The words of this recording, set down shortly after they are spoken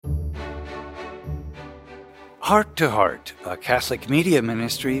Heart to Heart, a Catholic media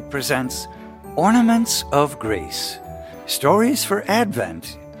ministry, presents Ornaments of Grace, stories for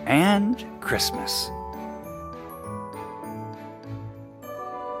Advent and Christmas.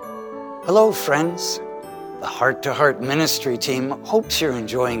 Hello, friends. The Heart to Heart ministry team hopes you're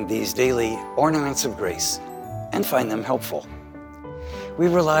enjoying these daily Ornaments of Grace and find them helpful. We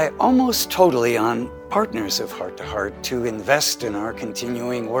rely almost totally on partners of Heart to Heart to invest in our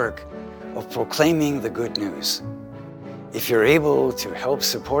continuing work of proclaiming the good news. If you're able to help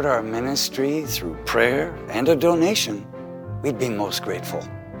support our ministry through prayer and a donation, we'd be most grateful.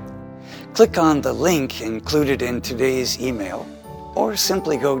 Click on the link included in today's email, or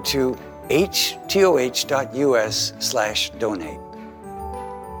simply go to htoh.us/donate.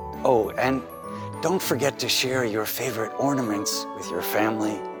 Oh, and don't forget to share your favorite ornaments with your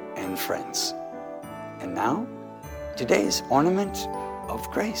family and friends. And now, today's Ornament of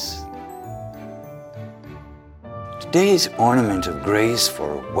Grace. Today's Ornament of Grace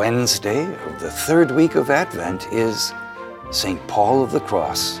for Wednesday of the third week of Advent is St. Paul of the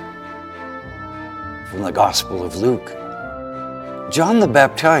Cross. From the Gospel of Luke. John the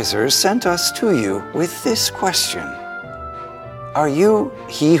Baptizer sent us to you with this question: Are you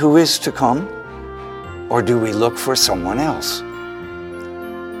he who is to come, or do we look for someone else?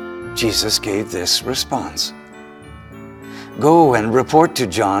 Jesus gave this response: Go and report to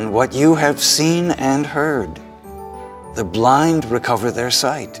John what you have seen and heard. The blind recover their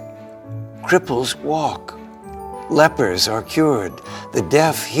sight, cripples walk, lepers are cured, the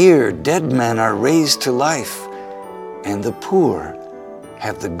deaf hear, dead men are raised to life, and the poor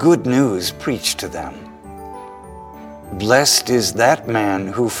have the good news preached to them. Blessed is that man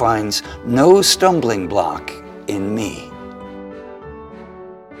who finds no stumbling block in me.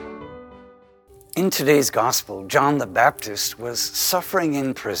 In today's Gospel, John the Baptist was suffering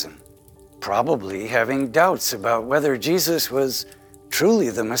in prison, probably having doubts about whether Jesus was truly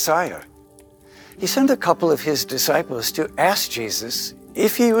the Messiah. He sent a couple of his disciples to ask Jesus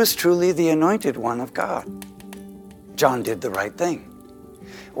if he was truly the anointed one of God. John did the right thing.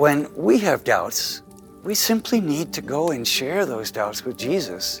 When we have doubts, we simply need to go and share those doubts with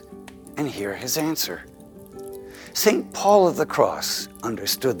Jesus and hear his answer. St. Paul of the Cross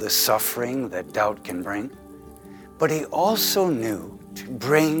understood the suffering that doubt can bring, but he also knew to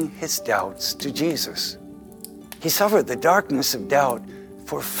bring his doubts to Jesus. He suffered the darkness of doubt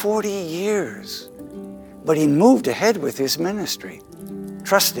for 40 years, but he moved ahead with his ministry,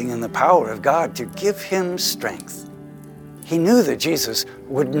 trusting in the power of God to give him strength. He knew that Jesus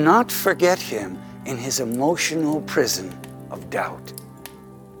would not forget him in his emotional prison of doubt.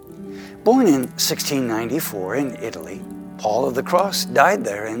 Born in 1694 in Italy, Paul of the Cross died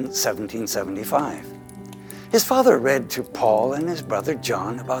there in 1775. His father read to Paul and his brother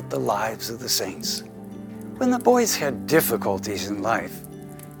John about the lives of the saints. When the boys had difficulties in life,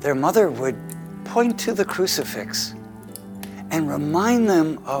 their mother would point to the crucifix and remind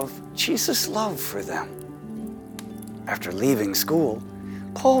them of Jesus' love for them. After leaving school,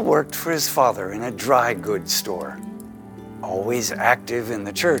 Paul worked for his father in a dry goods store. Always active in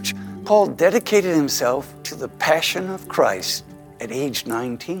the church, Paul dedicated himself to the Passion of Christ at age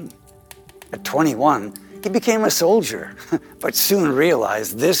 19. At 21, he became a soldier, but soon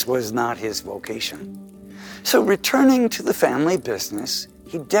realized this was not his vocation. So returning to the family business,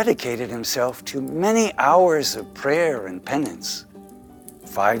 he dedicated himself to many hours of prayer and penance.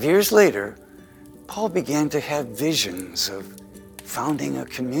 5 years later, Paul began to have visions of founding a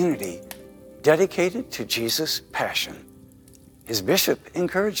community dedicated to Jesus' passion. His bishop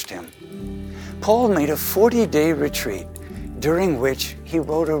encouraged him. Paul made a 40-day retreat during which he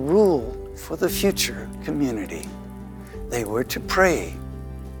wrote a rule for the future community. They were to pray,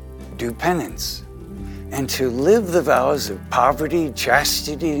 do penance, and to live the vows of poverty,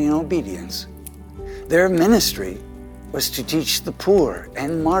 chastity, and obedience. Their ministry was to teach the poor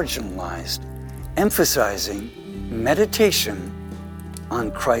and marginalized, emphasizing meditation on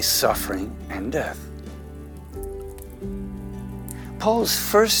Christ's suffering and death. Paul's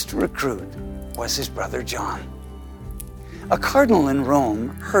first recruit was his brother John. A cardinal in Rome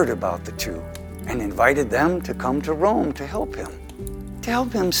heard about the two and invited them to come to Rome to help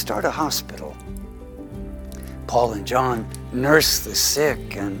him start a hospital. Paul and John nursed the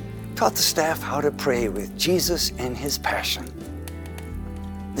sick and taught the staff how to pray with Jesus and his passion.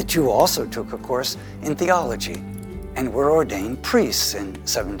 The two also took a course in theology and were ordained priests in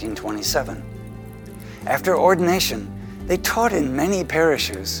 1727. After ordination, they taught in many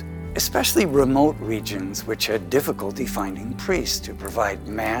parishes, especially remote regions which had difficulty finding priests to provide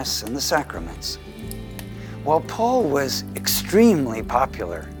Mass and the sacraments. While Paul was extremely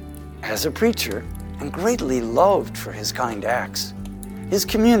popular as a preacher and greatly loved for his kind acts. His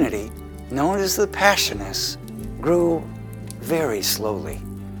community, known as the Passionists, grew very slowly.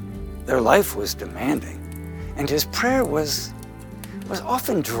 Their life was demanding, and his prayer was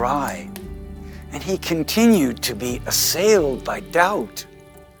often dry, and he continued to be assailed by doubt.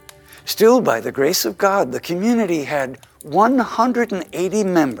 Still, by the grace of God, the community had 180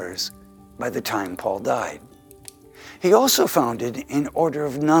 members by the time Paul died. He also founded an order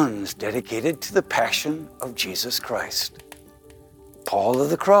of nuns dedicated to the Passion of Jesus Christ. Paul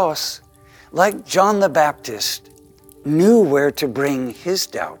of the Cross, like John the Baptist, knew where to bring his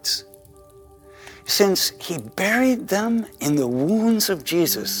doubts. Since he buried them in the wounds of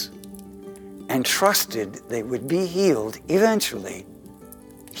Jesus and trusted they would be healed eventually,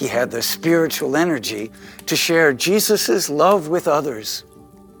 he had the spiritual energy to share Jesus' love with others.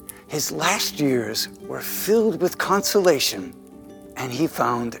 His last years were filled with consolation, and he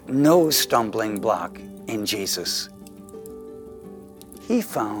found no stumbling block in Jesus. He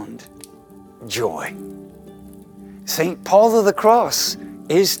found joy. St. Paul of the Cross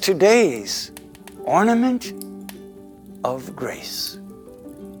is today's ornament of grace.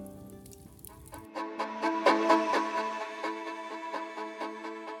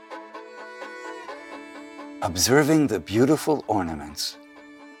 Observing the beautiful ornaments.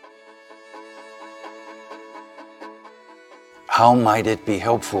 How might it be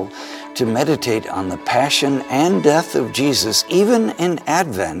helpful to meditate on the passion and death of Jesus, even in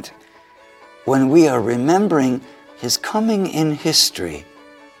Advent, when we are remembering his coming in history,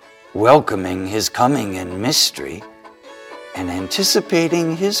 welcoming his coming in mystery, and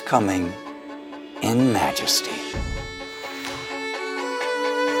anticipating his coming in majesty.